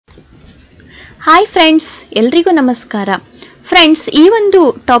Hi friends, ಎಲ್ರಿಗೂ ನಮಸ್ಕಾರ. Friends, ಈ ಒಂದು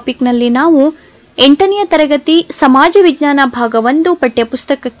ಟಾಪಿಕ್ನಲ್ಲಿ ನಾವು 8ನೇ ತರಗತಿ ಸಮಾಜ ವಿಜ್ಞಾನ ಭಾಗ 1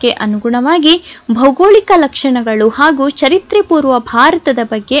 ಪಠ್ಯಪುಸ್ತಕಕ್ಕೆ ಅನುಗುಣವಾಗಿ ಭೌಗೋಳಿಕ ಲಕ್ಷಣಗಳು ಹಾಗೂ ಚರಿತ್ರೆ ಪೂರ್ವ ಭಾರತದ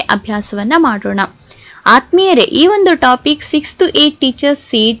ಬಗ್ಗೆ ಅಭ್ಯಾಸವನ್ನ ಮಾಡೋಣ. ಆತ್ಮೀಯರೇ, ಈ ಒಂದು topic 6 to 8 teachers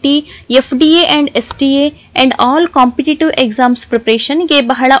CET, FDA&SDA and all competitive exams ಪ್ರಿಪರೇಷನ್ಗೆ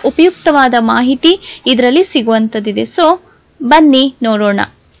ಬಹಳ ಉಪಯುಕ್ತವಾದ ಮಾಹಿತಿ ಇದರಲ್ಲಿ ಸಿಗುವಂತದಿದೆ. ಸೊ ಬನ್ನಿ ನೋಡೋಣ.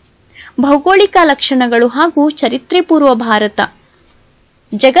 ಭೌಗೋಳಿಕ ಲಕ್ಷಣಗಳು ಹಾಗೂ ಚರಿತ್ರೆ ಪೂರ್ವ ಭಾರತ.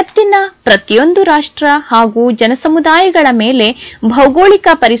 ಜಗತ್ತಿನ ಪ್ರತಿಯೊಂದು ರಾಷ್ಟ್ರ ಹಾಗೂ ಜನಸಮುದಾಯಗಳ ಮೇಲೆ ಭೌಗೋಳಿಕ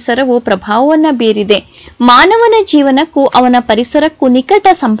ಪರಿಸರವು ಪ್ರಭಾವವನ್ನ ಬೀರಿದೆ. ಮಾನವನ ಜೀವನಕ್ಕೂ ಅವನ ಪರಿಸರಕ್ಕೂ ನಿಕಟ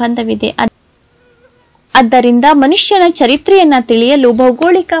ಸಂಬಂಧವಿದೆ. ಆದ್ದರಿಂದ ಮನುಷ್ಯನ ಚರಿತ್ರೆಯನ್ನ ತಿಳಿಯಲು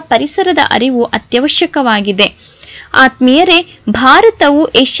ಭೌಗೋಳಿಕ ಪರಿಸರದ ಅರಿವು ಅತ್ಯವಶ್ಯಕವಾಗಿದೆ. ಆತ್ಮೀಯರೇ, ಭಾರತವು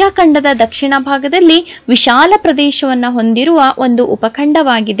ಏಷ್ಯಾ ಖಂಡದ ದಕ್ಷಿಣ ಭಾಗದಲ್ಲಿ ವಿಶಾಲ ಪ್ರದೇಶವನ್ನ ಹೊಂದಿರುವ ಒಂದು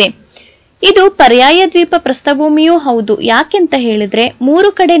ಉಪಖಂಡವಾಗಿದೆ. ಇದು ಪರ್ಯಾಯ ದ್ವೀಪ ಪ್ರಸ್ಥಭೂಮಿಯೂ ಹೌದು. ಯಾಕೆಂತ ಹೇಳಿದ್ರೆ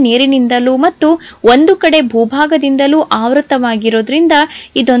 3 ಕಡೆ ನೀರಿನಿಂದಲೂ ಮತ್ತು 1 ಕಡೆ ಭೂಭಾಗದಿಂದಲೂ ಆವೃತವಾಗಿರೋದ್ರಿಂದ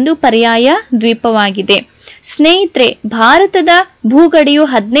ಇದೊಂದು ಪರ್ಯಾಯ ದ್ವೀಪವಾಗಿದೆ. ಸ್ನೇಹಿತರೆ, ಭಾರತದ ಭೂಗಡಿಯು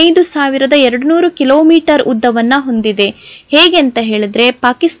 15,200 ಕಿಲೋಮೀಟರ್ ಉದ್ದವನ್ನ ಹೊಂದಿದೆ. ಹೇಗೆ ಅಂತ ಹೇಳಿದ್ರೆ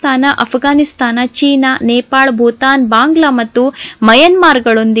ಪಾಕಿಸ್ತಾನ, ಅಫ್ಘಾನಿಸ್ತಾನ, ಚೀನಾ, ನೇಪಾಳ, ಭೂತಾನ್, ಬಾಂಗ್ಲಾ ಮತ್ತು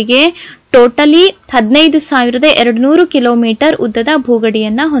ಮಯನ್ಮಾರ್ಗಳೊಂದಿಗೆ ಟೋಟಲಿ 15,200 ಕಿಲೋಮೀಟರ್ ಉದ್ದದ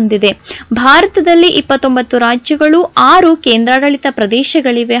ಭೂಗಡಿಯನ್ನ ಹೊಂದಿದೆ. ಭಾರತದಲ್ಲಿ 29 ರಾಜ್ಯಗಳು, 6 ಕೇಂದ್ರಾಡಳಿತ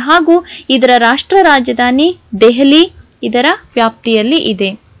ಪ್ರದೇಶಗಳಿವೆ ಹಾಗೂ ಇದರ ರಾಷ್ಟ್ರ ರಾಜಧಾನಿ ದೆಹಲಿ ಇದರ ವ್ಯಾಪ್ತಿಯಲ್ಲಿ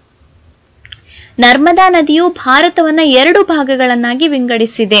ಇದೆ. ನರ್ಮದಾ ನದಿಯು ಭಾರತವನ್ನ 2 ಭಾಗಗಳನ್ನಾಗಿ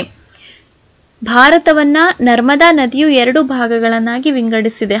ವಿಂಗಡಿಸಿದೆ. ನರ್ಮದಾ ನದಿಯು 2 ಭಾಗಗಳನ್ನಾಗಿ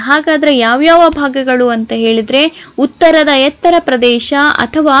ವಿಂಗಡಿಸಿದೆ. ಹಾಗಾದ್ರೆ ಯಾವ್ಯಾವ ಭಾಗಗಳು ಅಂತ ಹೇಳಿದ್ರೆ ಉತ್ತರದ ಎತ್ತರ ಪ್ರದೇಶ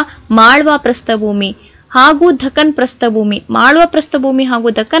ಅಥವಾ ಮಾಳ್ವಾ ಪ್ರಸ್ಥಭೂಮಿ ಹಾಗೂ ದಖನ್ ಪ್ರಸ್ಥಭೂಮಿ. ಮಾಳ್ವಾ ಪ್ರಸ್ಥಭೂಮಿ ಹಾಗೂ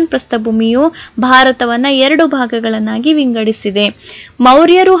ದಖನ್ ಪ್ರಸ್ಥಭೂಮಿಯು ಭಾರತವನ್ನ 2 ಭಾಗಗಳನ್ನಾಗಿ ವಿಂಗಡಿಸಿದೆ.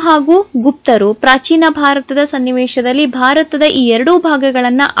 ಮೌರ್ಯರು ಹಾಗೂ ಗುಪ್ತರು ಪ್ರಾಚೀನ ಭಾರತದ ಸನ್ನಿವೇಶದಲ್ಲಿ ಭಾರತದ ಈ 2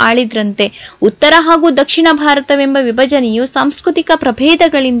 ಭಾಗಗಳನ್ನ ಆಳಿದ್ರಂತೆ. ಉತ್ತರ ಹಾಗೂ ದಕ್ಷಿಣ ಭಾರತವೆಂಬ ವಿಭಜನೆಯು ಸಾಂಸ್ಕೃತಿಕ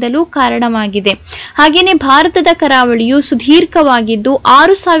ಪ್ರಭೇದಗಳಿಂದಲೂ ಕಾರಣವಾಗಿದೆ. ಹಾಗೇನೆ ಭಾರತದ ಕರಾವಳಿಯು ಸುದೀರ್ಘವಾಗಿದ್ದು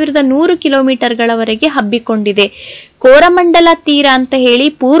 6,100 ಕಿಲೋಮೀಟರ್ಗಳವರೆಗೆ ಹಬ್ಬಿಕೊಂಡಿದೆ. ಕೋರಮಂಡಲ ತೀರ ಅಂತ ಹೇಳಿ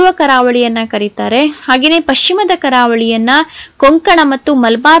ಪೂರ್ವ ಕರಾವಳಿಯನ್ನ ಕರೀತಾರೆ. ಹಾಗೇನೆ ಪಶ್ಚಿಮದ ಕರಾವಳಿಯನ್ನ ಕೊಂಕಣ ಮತ್ತು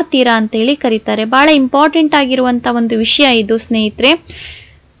ಮಲಬಾರ್ ತೀರ ಅಂತ ಹೇಳಿ ಕರೀತಾರೆ. ಬಹಳ ಇಂಪಾರ್ಟೆಂಟ್ ಆಗಿರುವಂತ ಒಂದು ವಿಷಯ ಇದು ಸ್ನೇಹಿತರೆ.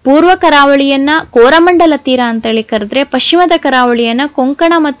 ಪೂರ್ವ ಕರಾವಳಿಯನ್ನ ಕೋರಮಂಡಲ ತೀರ ಅಂತ ಹೇಳಿ ಕರೆದ್ರೆ ಪಶ್ಚಿಮದ ಕರಾವಳಿಯನ್ನ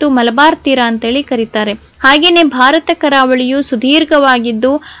ಕೊಂಕಣ ಮತ್ತು ಮಲಬಾರ್ ತೀರ ಅಂತ ಹೇಳಿ ಕರೀತಾರೆ. ಹಾಗೇನೆ ಭಾರತ ಕರಾವಳಿಯು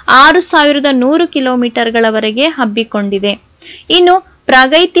ಸುದೀರ್ಘವಾಗಿದ್ದು 6,100 ಕಿಲೋಮೀಟರ್ಗಳವರೆಗೆ ಹಬ್ಬಿಕೊಂಡಿದೆ. ಇನ್ನು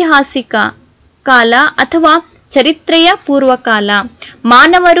ಪ್ರಾಗೈತಿಹಾಸಿಕ ಕಾಲ ಅಥವಾ ಚರಿತ್ರೆಯ ಪೂರ್ವಕಾಲ.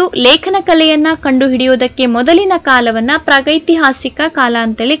 ಮಾನವರು ಲೇಖನ ಕಲೆಯನ್ನ ಕಂಡುಹಿಡಿಯುವುದಕ್ಕೆ ಮೊದಲಿನ ಕಾಲವನ್ನ ಪ್ರಾಗೈತಿಹಾಸಿಕ ಕಾಲ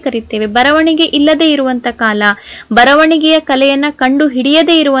ಅಂತೇಳಿ ಕರಿತೇವೆ. ಬರವಣಿಗೆ ಇಲ್ಲದೆ ಇರುವಂತ ಕಾಲ, ಬರವಣಿಗೆಯ ಕಲೆಯನ್ನ ಕಂಡು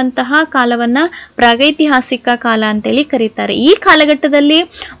ಹಿಡಿಯದೇ ಇರುವಂತಹ ಕಾಲವನ್ನ ಪ್ರಾಗೈತಿಹಾಸಿಕ ಕಾಲ ಅಂತೇಳಿ ಕರೀತಾರೆ. ಈ ಕಾಲಘಟ್ಟದಲ್ಲಿ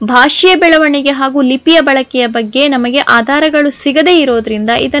ಭಾಷೆಯ ಬೆಳವಣಿಗೆ ಹಾಗೂ ಲಿಪಿಯ ಬಳಕೆಯ ಬಗ್ಗೆ ನಮಗೆ ಆಧಾರಗಳು ಸಿಗದೇ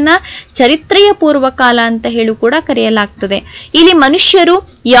ಇರೋದ್ರಿಂದ ಇದನ್ನ ಚರಿತ್ರೆಯ ಪೂರ್ವಕಾಲ ಅಂತ ಹೇಳಿ ಕೂಡ ಕರೆಯಲಾಗ್ತದೆ. ಇಲ್ಲಿ ಮನುಷ್ಯರು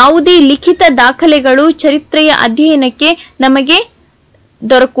ಯಾವುದೇ ಲಿಖಿತ ದಾಖಲೆಗಳು ಚರಿತ್ರೆಯ ಅಧ್ಯಯನಕ್ಕೆ ನಮಗೆ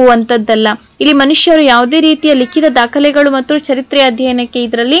ದೊರಕುವಂತದ್ದಲ್ಲ. ಇಲ್ಲಿ ಮನುಷ್ಯರು ಯಾವುದೇ ರೀತಿಯ ಲಿಖಿತ ದಾಖಲೆಗಳು ಮತ್ತು ಚರಿತ್ರೆಯ ಅಧ್ಯಯನಕ್ಕೆ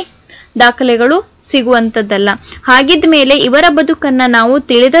ಇದರಲ್ಲಿ ದಾಖಲೆಗಳು ಸಿಗುವಂತದ್ದಲ್ಲ. ಹಾಗಿದ್ದ ಮೇಲೆ ಇವರ ಬದುಕನ್ನ ನಾವು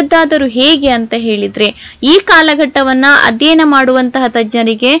ತಿಳಿದದ್ದಾದರೂ ಹೇಗೆ ಅಂತ ಹೇಳಿದ್ರೆ ಈ ಕಾಲಘಟ್ಟವನ್ನ ಅಧ್ಯಯನ ಮಾಡುವಂತಹ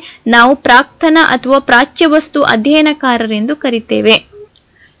ತಜ್ಞರಿಗೆ ನಾವು ಪ್ರಾಕ್ತನ ಅಥವಾ ಪ್ರಾಚ್ಯ ವಸ್ತು ಅಧ್ಯಯನಕಾರರೆಂದು ಕರಿತೇವೆ.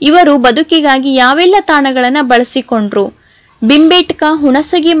 ಇವರು ಬದುಕಿಗಾಗಿ ಯಾವೆಲ್ಲ ತಾಣಗಳನ್ನ ಬಳಸಿಕೊಂಡ್ರು? ಬಿಂಬೇಟ್ಕ,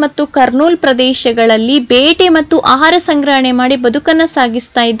 ಹುಣಸಗಿ ಮತ್ತು ಕರ್ನೂಲ್ ಪ್ರದೇಶಗಳಲ್ಲಿ ಬೇಟೆ ಮತ್ತು ಆಹಾರ ಸಂಗ್ರಹಣೆ ಮಾಡಿ ಬದುಕನ್ನ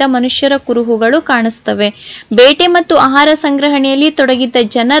ಸಾಗಿಸ್ತಾ ಇದ್ದ ಮನುಷ್ಯರ ಕುರುಹುಗಳು ಕಾಣಿಸ್ತವೆ. ಬೇಟೆ ಮತ್ತು ಆಹಾರ ಸಂಗ್ರಹಣೆಯಲ್ಲಿ ತೊಡಗಿದ್ದ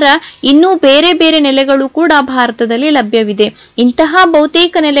ಜನರ ಇನ್ನೂ ಬೇರೆ ಬೇರೆ ನೆಲೆಗಳು ಕೂಡ ಭಾರತದಲ್ಲಿ ಲಭ್ಯವಿದೆ. ಇಂತಹ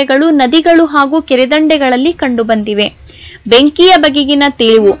ಬಹುತೇಕ ನೆಲೆಗಳು ನದಿಗಳು ಹಾಗೂ ಕೆರೆದಂಡೆಗಳಲ್ಲಿ ಕಂಡುಬಂದಿವೆ. ಬೆಂಕಿಯ ಬಗೆಗಿನ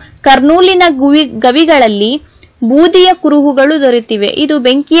ತಿಳಿವು. ಕರ್ನೂಲಿನ ಗವಿಗಳಲ್ಲಿ ಬೂದಿಯ ಕುರುಹುಗಳು ದೊರೆತಿವೆ. ಇದು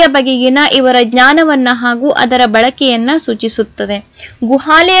ಬೆಂಕಿಯ ಬಗೆಗಿನ ಇವರ ಜ್ಞಾನವನ್ನ ಹಾಗೂ ಅದರ ಬಳಕೆಯನ್ನ ಸೂಚಿಸುತ್ತದೆ.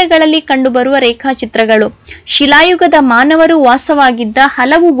 ಗುಹಾಲಯಗಳಲ್ಲಿ ಕಂಡುಬರುವ ರೇಖಾಚಿತ್ರಗಳು. ಶಿಲಾಯುಗದ ಮಾನವರು ವಾಸವಾಗಿದ್ದ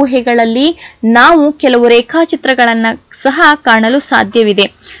ಹಲವು ಗುಹೆಗಳಲ್ಲಿ ನಾವು ಕೆಲವು ರೇಖಾಚಿತ್ರಗಳನ್ನ ಸಹ ಕಾಣಲು ಸಾಧ್ಯವಿದೆ.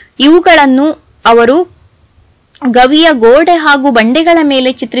 ಇವುಗಳನ್ನು ಅವರು ಗವಿಯ ಗೋಡೆ ಹಾಗೂ ಬಂಡೆಗಳ ಮೇಲೆ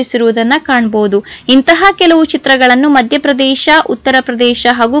ಚಿತ್ರಿಸಿರುವುದನ್ನ ಕಾಣಬಹುದು. ಇಂತಹ ಕೆಲವು ಚಿತ್ರಗಳನ್ನು ಮಧ್ಯಪ್ರದೇಶ, ಉತ್ತರ ಪ್ರದೇಶ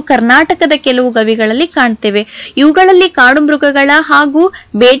ಹಾಗೂ ಕರ್ನಾಟಕದ ಕೆಲವು ಗವಿಗಳಲ್ಲಿ ಕಾಣ್ತೇವೆ. ಇವುಗಳಲ್ಲಿ ಕಾಡು ಮೃಗಗಳ ಹಾಗೂ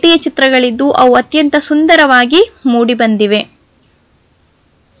ಬೇಟೆಯ ಚಿತ್ರಗಳಿದ್ದು ಅವು ಅತ್ಯಂತ ಸುಂದರವಾಗಿ ಮೂಡಿ ಬಂದಿವೆ.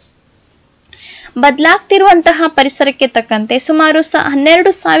 ಬದಲಾಗ್ತಿರುವಂತಹ ಪರಿಸರಕ್ಕೆ ತಕ್ಕಂತೆ ಸುಮಾರು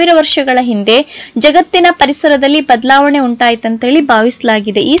 12,000 ವರ್ಷಗಳ ಹಿಂದೆ ಜಗತ್ತಿನ ಪರಿಸರದಲ್ಲಿ ಬದಲಾವಣೆ ಉಂಟಾಯಿತಂತೇಳಿ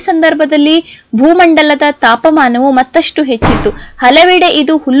ಭಾವಿಸಲಾಗಿದೆ. ಈ ಸಂದರ್ಭದಲ್ಲಿ ಭೂಮಂಡಲದ ತಾಪಮಾನವು ಮತ್ತಷ್ಟು ಹೆಚ್ಚಿತ್ತು. ಹಲವೆಡೆ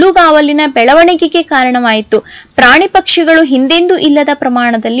ಇದು ಹುಲ್ಲುಗಾವಲಿನ ಬೆಳವಣಿಗೆಗೆ ಕಾರಣವಾಯಿತು. ಪ್ರಾಣಿ ಪಕ್ಷಿಗಳು ಹಿಂದೆಂದೂ ಇಲ್ಲದ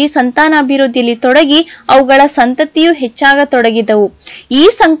ಪ್ರಮಾಣದಲ್ಲಿ ಸಂತಾನಾಭಿವೃದ್ಧಿಯಲ್ಲಿ ತೊಡಗಿ ಅವುಗಳ ಸಂತತಿಯು ಹೆಚ್ಚಾಗತೊಡಗಿದವು. ಈ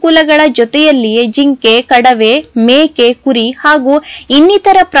ಸಂಕುಲಗಳ ಜೊತೆಯಲ್ಲಿಯೇ ಜಿಂಕೆ, ಕಡವೆ, ಮೇಕೆ, ಕುರಿ ಹಾಗೂ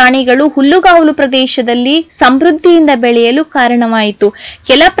ಇನ್ನಿತರ ಪ್ರಾಣಿಗಳು ಹುಲ್ಲುಗಾವಲು ಪ್ರದೇಶದಲ್ಲಿ ಸಮೃದ್ಧಿಯಿಂದ ಬೆಳೆಯಲು ಕಾರಣವಾಯಿತು.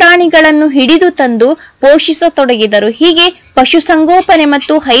 ಕೆಲ ಪ್ರಾಣಿಗಳನ್ನು ಹಿಡಿದು ತಂದು ಪೋಷಿಸತೊಡಗಿದರು. ಹೀಗೆ ಪಶುಸಂಗೋಪನೆ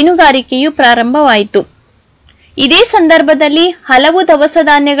ಮತ್ತು ಹೈನುಗಾರಿಕೆಯು ಪ್ರಾರಂಭವಾಯಿತು. ಇದೇ ಸಂದರ್ಭದಲ್ಲಿ ಹಲವು ದವಸ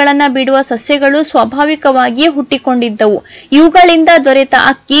ಧಾನ್ಯಗಳನ್ನ ಬಿಡುವ ಸಸ್ಯಗಳು ಸ್ವಾಭಾವಿಕವಾಗಿಯೇ ಹುಟ್ಟಿಕೊಂಡಿದ್ದವು. ಇವುಗಳಿಂದ ದೊರೆತ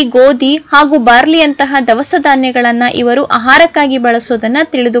ಅಕ್ಕಿ, ಗೋಧಿ ಹಾಗೂ ಬಾರ್ಲಿಯಂತಹ ದವಸ ಧಾನ್ಯಗಳನ್ನ ಇವರು ಆಹಾರಕ್ಕಾಗಿ ಬಳಸುವುದನ್ನ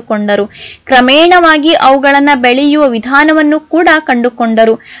ತಿಳಿದುಕೊಂಡರು. ಕ್ರಮೇಣವಾಗಿ ಅವುಗಳನ್ನ ಬೆಳೆಯುವ ವಿಧಾನವನ್ನು ಕೂಡ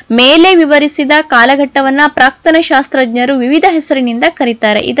ಕಂಡುಕೊಂಡರು. ಮೇಲೆ ವಿವರಿಸಿದ ಕಾಲಘಟ್ಟವನ್ನ ಪ್ರಾಕ್ತನ ಶಾಸ್ತ್ರಜ್ಞರು ವಿವಿಧ ಹೆಸರಿನಿಂದ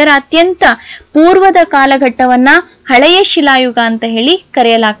ಕರೀತಾರೆ. ಇದರ ಅತ್ಯಂತ ಪೂರ್ವದ ಕಾಲಘಟ್ಟವನ್ನ ಹಳೆಯ ಶಿಲಾಯುಗ ಅಂತ ಹೇಳಿ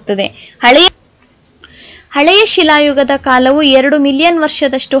ಕರೆಯಲಾಗ್ತದೆ. ಹಳೆಯ ಶಿಲಾಯುಗದ ಕಾಲವು 2 ಮಿಲಿಯನ್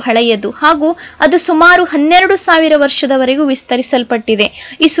ವರ್ಷದಷ್ಟು ಹಳೆಯದು ಹಾಗೂ ಅದು ಸುಮಾರು 12,000 ವರ್ಷದವರೆಗೂ ವಿಸ್ತರಿಸಲ್ಪಟ್ಟಿದೆ.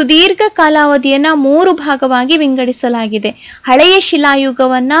 ಈ ಸುದೀರ್ಘ ಕಾಲಾವಧಿಯನ್ನ 3 ಭಾಗವಾಗಿ ವಿಂಗಡಿಸಲಾಗಿದೆ. ಹಳೆಯ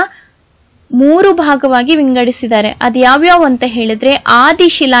ಶಿಲಾಯುಗವನ್ನ 3 ಭಾಗವಾಗಿ ವಿಂಗಡಿಸಿದ್ದಾರೆ. ಅದು ಯಾವ್ಯಾವ ಅಂತ ಹೇಳಿದ್ರೆ ಆದಿ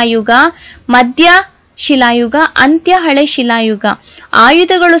ಶಿಲಾಯುಗ, ಮಧ್ಯ ಶಿಲಾಯುಗ, ಅಂತ್ಯ ಹಳೆ ಶಿಲಾಯುಗ.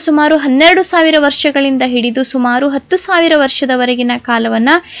 ಆಯುಧಗಳು ಸುಮಾರು 12,000 ವರ್ಷಗಳಿಂದ ಹಿಡಿದು ಸುಮಾರು 10,000 ವರ್ಷದವರೆಗಿನ ಕಾಲವನ್ನ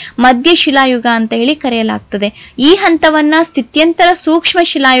ಮಧ್ಯ ಶಿಲಾಯುಗ ಅಂತ ಹೇಳಿ ಕರೆಯಲಾಗ್ತದೆ. ಈ ಹಂತವನ್ನ ಸ್ಥಿತ್ಯಂತರ ಸೂಕ್ಷ್ಮ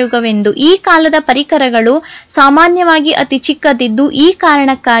ಶಿಲಾಯುಗವೆಂದು. ಈ ಕಾಲದ ಪರಿಕರಗಳು ಸಾಮಾನ್ಯವಾಗಿ ಅತಿ ಚಿಕ್ಕದಿದ್ದು ಈ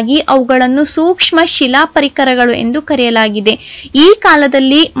ಕಾರಣಕ್ಕಾಗಿ ಅವುಗಳನ್ನು ಸೂಕ್ಷ್ಮ ಶಿಲಾ ಪರಿಕರಗಳು ಎಂದು ಕರೆಯಲಾಗಿದೆ. ಈ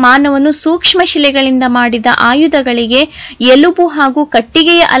ಕಾಲದಲ್ಲಿ ಮಾನವನು ಸೂಕ್ಷ್ಮ ಶಿಲೆಗಳಿಂದ ಮಾಡಿದ ಆಯುಧಗಳಿಗೆ ಎಲುಬು ಹಾಗೂ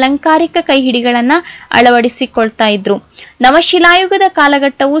ಕಟ್ಟಿಗೆಯ ಅಲಂಕಾರಿಕ ಕೈಹಿಡಿಗಳನ್ನ ಅಳವಡಿಸಿಕೊಳ್ತಾ ಇದ್ರು. ನವಶಿಲಾಯುಗದ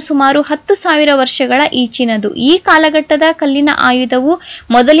ಕಾಲಘಟ್ಟವು ಸುಮಾರು 10,000 ವರ್ಷಗಳ ಈಚಿನದು. ಈ ಕಾಲಘಟ್ಟದ ಕಲ್ಲಿನ ಆಯುಧವು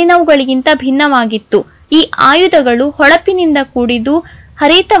ಮೊದಲಿನವುಗಳಿಗಿಂತ ಭಿನ್ನವಾಗಿತ್ತು. ಈ ಆಯುಧಗಳು ಹೊಳಪಿನಿಂದ ಕೂಡಿದ್ದು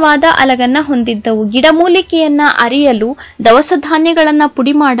ಹರಿತವಾದ ಅಲಗನ್ನ ಹೊಂದಿದ್ದವು. ಗಿಡಮೂಲಿಕೆಯನ್ನ ಅರಿಯಲು, ದವಸ ಧಾನ್ಯಗಳನ್ನ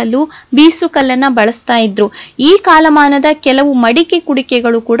ಪುಡಿ ಮಾಡಲು ಬೀಸು ಕಲ್ಲನ್ನ ಬಳಸ್ತಾ ಇದ್ರು. ಈ ಕಾಲಮಾನದ ಕೆಲವು ಮಡಿಕೆ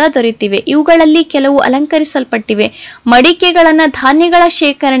ಕುಡಿಕೆಗಳು ಕೂಡ ದೊರೆತಿವೆ. ಇವುಗಳಲ್ಲಿ ಕೆಲವು ಅಲಂಕರಿಸಲ್ಪಟ್ಟಿವೆ. ಮಡಿಕೆಗಳನ್ನ ಧಾನ್ಯಗಳ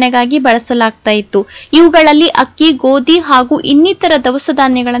ಶೇಖರಣೆಗಾಗಿ ಬಳಸಲಾಗ್ತಾ ಇತ್ತು. ಇವುಗಳಲ್ಲಿ ಅಕ್ಕಿ, ಗೋಧಿ ಹಾಗೂ ಇನ್ನಿತರ ದವಸ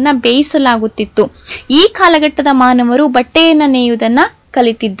ಧಾನ್ಯಗಳನ್ನ ಬೇಯಿಸಲಾಗುತ್ತಿತ್ತು. ಈ ಕಾಲಘಟ್ಟದ ಮಾನವರು ಬಟ್ಟೆಯನ್ನ ನೇಯುವುದನ್ನ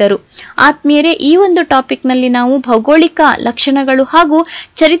ಕಲಿತಿದ್ದರು. ಆತ್ಮೀಯರೇ, ಈ ಒಂದು ಟಾಪಿಕ್ ನಲ್ಲಿ ನಾವು ಭೌಗೋಳಿಕ ಲಕ್ಷಣಗಳು ಹಾಗೂ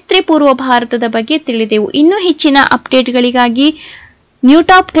ಚರಿತ್ರೆ ಪೂರ್ವ ಭಾರತದ ಬಗ್ಗೆ ತಿಳಿದೆವು. ಇನ್ನೂ ಹೆಚ್ಚಿನ ಅಪ್ಡೇಟ್ಗಳಿಗಾಗಿ ನ್ಯೂ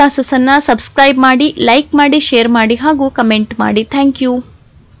ಟಾಪ್ ಕ್ಲಾಸಸ್ ಅನ್ನ ಸಬ್ಸ್ಕ್ರೈಬ್ ಮಾಡಿ, ಲೈಕ್ ಮಾಡಿ, ಶೇರ್ ಮಾಡಿ ಹಾಗೂ ಕಮೆಂಟ್ ಮಾಡಿ. Thank you.